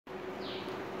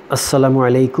আসসালামু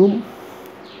আলাইকুম।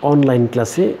 অনলাইন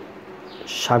ক্লাসে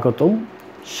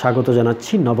স্বাগত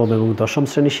জানাচ্ছি নবম এবং দশম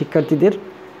শ্রেণীর শিক্ষার্থীদের।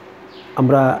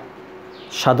 আমরা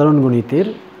সাধারণ গণিতের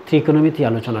ত্রিকোণমিতি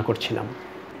আলোচনা করছিলাম।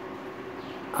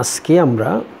 আজকে আমরা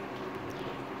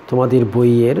তোমাদের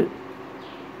বইয়ের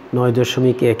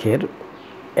 9.1-এর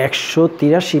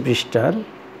 183 পৃষ্ঠার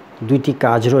দুইটি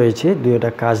কাজ রয়েছে, দুইটা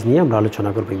কাজ নিয়ে আমরা আলোচনা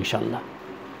করব ইনশাআল্লাহ।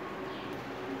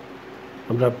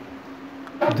 আমরা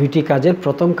দুইটি কাজের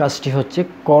প্রথম কাজটি হচ্ছে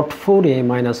cot 4a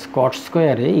মাইনাস cot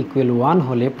স্কোয়ারে ইকুয়াল 1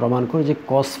 হলে প্রমাণ করে যে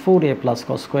cos 4a প্লাস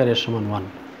cos স্কোয়ারের সমান 1।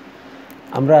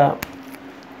 আমরা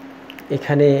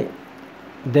এখানে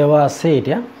দেওয়া আছে,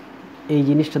 এই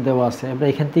জিনিসটা দেওয়া আছে, আমরা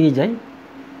এখান থেকেই যাই।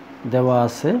 দেওয়া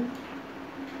আছে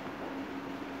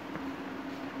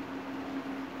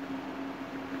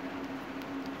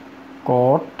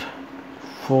cot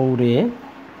 4a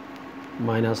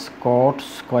মাইনাস cot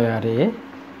স্কোয়ারে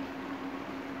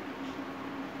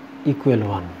ইকুয়াল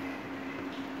 1,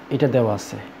 এটা দেওয়া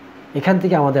আছে। এখান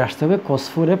থেকে আমাদের আসতে হবে cos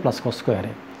 4a প্লাস cos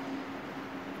স্কোয়ারে,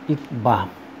 বা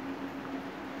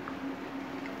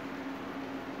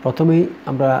প্রথমেই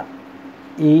আমরা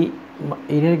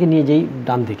এইটাকে নিয়ে যাই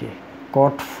ডান দিকে।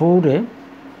 cot 4a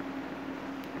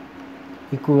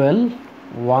equal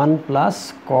 1 plus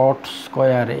cot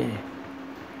স্কোয়ারে,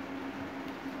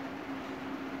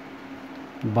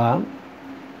 বা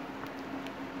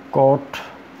cot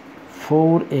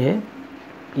 4a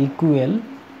equal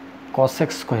cos x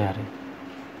স্কোয়ারে,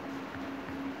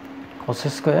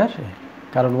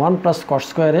 কারণ 1 প্লাস cot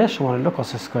স্কোয়ারে সমান হলো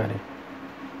cos স্কোয়ারে।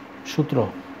 সূত্র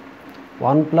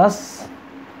 1 প্লাস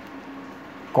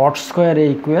cot স্কোয়ারে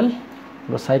ইকুয়াল,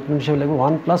 আমরা সাইড নোট হিসেবে লিখব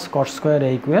 1 প্লাস cot স্কোয়ারে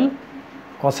ইকুয়াল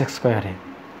cos x স্কোয়ারে।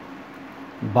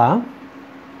 বা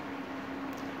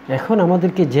এখন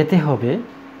আমাদেরকে যেতে হবে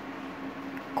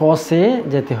cos-এ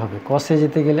যেতে হবে। cos-এ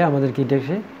যেতে গেলে আমাদেরকে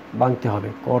এটাকে ভাঙতে হবে।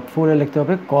 cot 4a লিখতে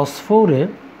হবে cos 4a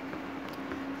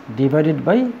divided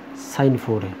by sin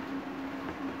 4a।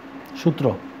 সূত্র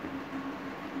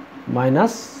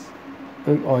মাইনাস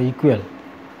ইকুয়াল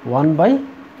 1 বাই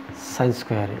sin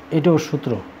স্কোয়ারে, এটাও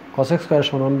সূত্র cos x স্কোয়ার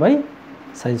সমান 1 বাই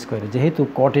sin স্কোয়ারে। যেহেতু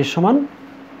cot এর সমান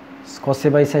cos-a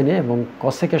বাই sin-a এবং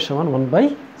cos x এর সমান 1 বাই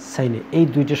sin-a, এই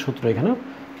দুইটা সূত্র এখানে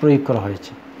প্রয়োগ করা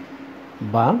হয়েছে।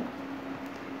 বা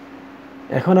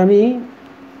এখন আমি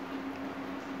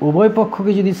উভয়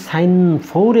পক্ষকে যদি sin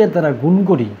 4a দ্বারা গুণ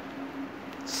করি,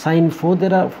 sin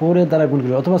 4a দ্বারা গুণ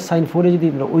করি, অথবা sin 4a যদি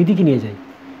আমরা ওই দিকে নিয়ে যাই,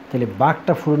 তাহলে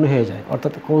ভাগটা পূর্ণ হয়ে যায়।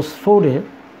 অর্থাৎ cos 4a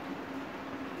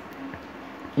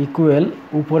ইকুয়াল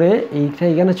উপরে এইটা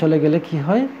এখানে চলে গেলে কি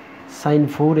হয়, sin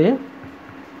 4a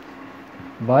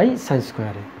বাই sin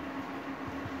স্কোয়ারে।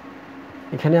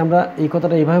 এখানে আমরা এই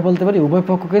কথাটা এইভাবে বলতে পারি, উভয়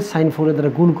পক্ষকে sin 4a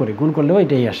দ্বারা গুণ করলেও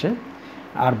এটাই আসে।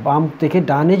 আর বাম থেকে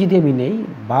ডানে যদি আমি নেই,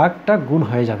 ভাগটা গুণ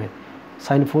হয়ে যাবে,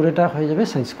 sin 4a হয়ে যাবে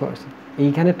sin স্কোয়ার,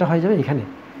 এইখানেরটা হয়ে যাবে এখানে,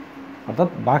 অর্থাৎ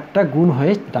ভাগটা গুণ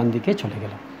হয়ে ডান দিকে চলে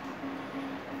গেল।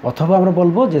 অথবা আমরা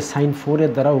বলবো যে sin 4a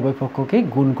দ্বারা উভয় পক্ষকে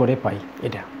গুণ করে পাই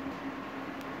এটা।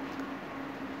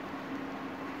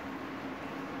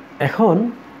 এখন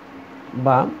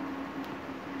বা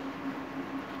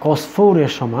cos 4a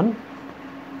সমান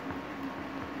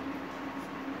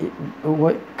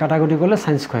কাটাকুটি করলে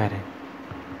sin স্কোয়ারে,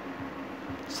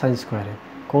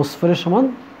 cos 4 সমান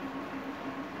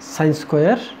sin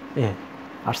স্কোয়ার এ,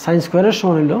 আর sin স্কোয়ারের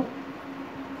সমান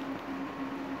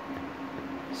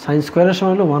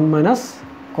হলো 1 মাইনাস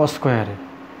cos স্কোয়ারে।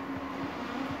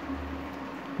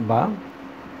 বা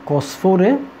cos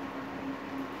 4a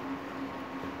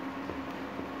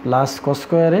প্লাস cos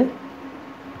স্কোয়ারে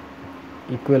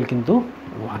ইকুয়াল কিন্তু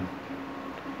 1,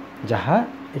 যাহা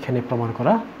এখানে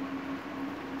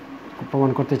প্রমাণ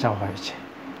করতে চাওয়া হয়েছে।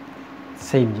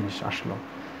 সেম জিনিস আসলো।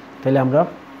 তাহলে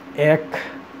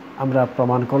আমরা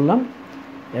প্রমাণ করলাম।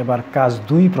 এবার কাজ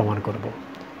 2 প্রমাণ করব।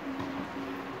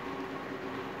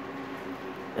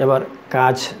 এবার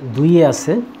কাজ 2-এ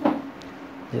আছে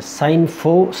যে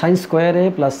sin স্কোয়ারে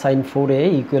প্লাস sin 4a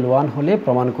ইকুয়াল 1 হলে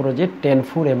প্রমাণ করো যে tan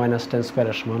 4a মাইনাস tan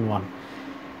স্কোয়ারের সমান 1।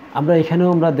 আমরা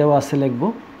এখানেও দেওয়া আছে লিখব,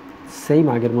 সেম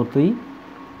আগের মতোই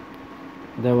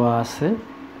দেওয়া আছে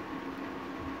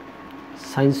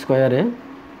sin স্কোয়ারে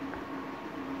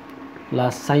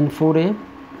প্লাস sin 4a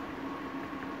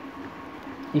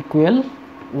ইকুয়াল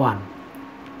 1,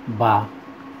 বা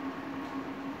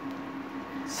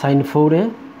sin 4a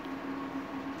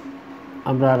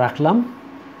আমরা রাখলাম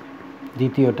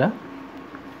দ্বিতীয়টা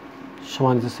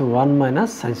সমান হচ্ছে 1 মাইনাস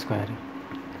sin স্কোয়ারে,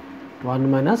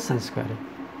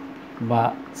 বা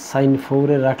sin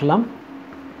 4a রাখলাম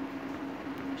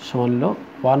সমান হলো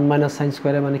 1 মাইনাস sin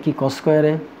স্কোয়ারে, মানে কি cos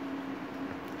স্কোয়ারে।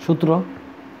 সূত্র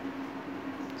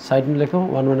साइड में लिखो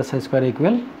 1 minus sin square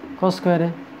equal cos square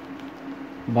है।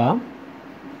 বা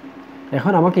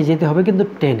এখন আমাকে যেতে হবে কিন্তু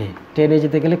টেনে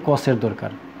যেতে গেলে কসের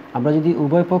দরকার। আমরা যদি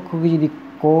উভয় পক্ষকে যদি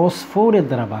cos 4 এর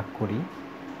দ্বারা ভাগ করি,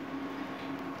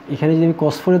 এখানে যদি আমি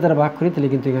cos 4 এর দ্বারা ভাগ করি তাহলে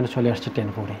কিন্তু এখানে চলে আসছে tan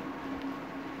 4a।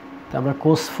 তো আমরা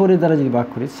cos 4 এর দ্বারা যদি ভাগ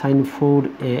করি sin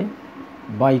 4a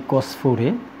by cos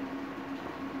 4a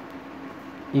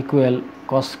equal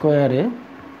cos square a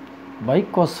by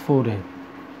cos 4a।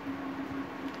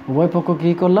 উভয় পক্ষকে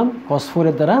কী করলাম? cos 4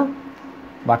 এর দ্বারা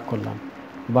ভাগ করলাম।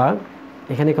 বা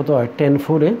এখানে কত হয়? tan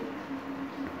 4a,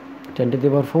 tan to the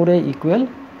power 4a equal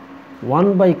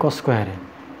 1 by cos square a,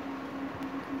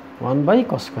 1 by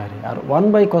cos square a। R 1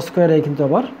 by cos square a কিন্তু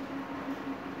আবার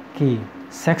কি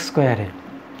sec স্কোয়ার a,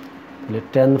 তাহলে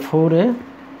tan 4a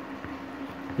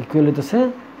ইকুয়াল হইতেছে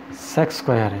sec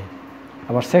স্কোয়ার a।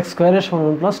 আবার sec স্কোয়ার a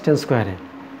সমান plus tan square a,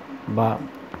 বা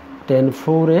tan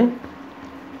 4a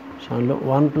সমান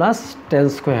 1 plus tan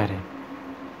square a।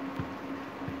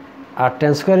 R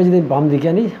tan স্কোয়ারে যদি বাম দিকে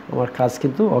আনি আমার কাজ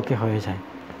কিন্তু ওকে হয়ে যায়।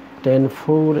 tan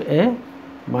 4a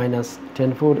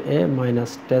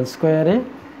minus tan square a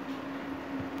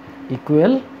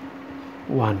equal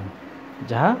 1,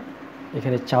 যা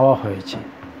এখানে চাওয়া হয়েছে।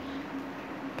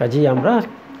 কাজেই আমরা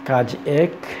কাজ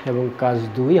 1 এবং কাজ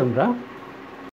 2 আমরা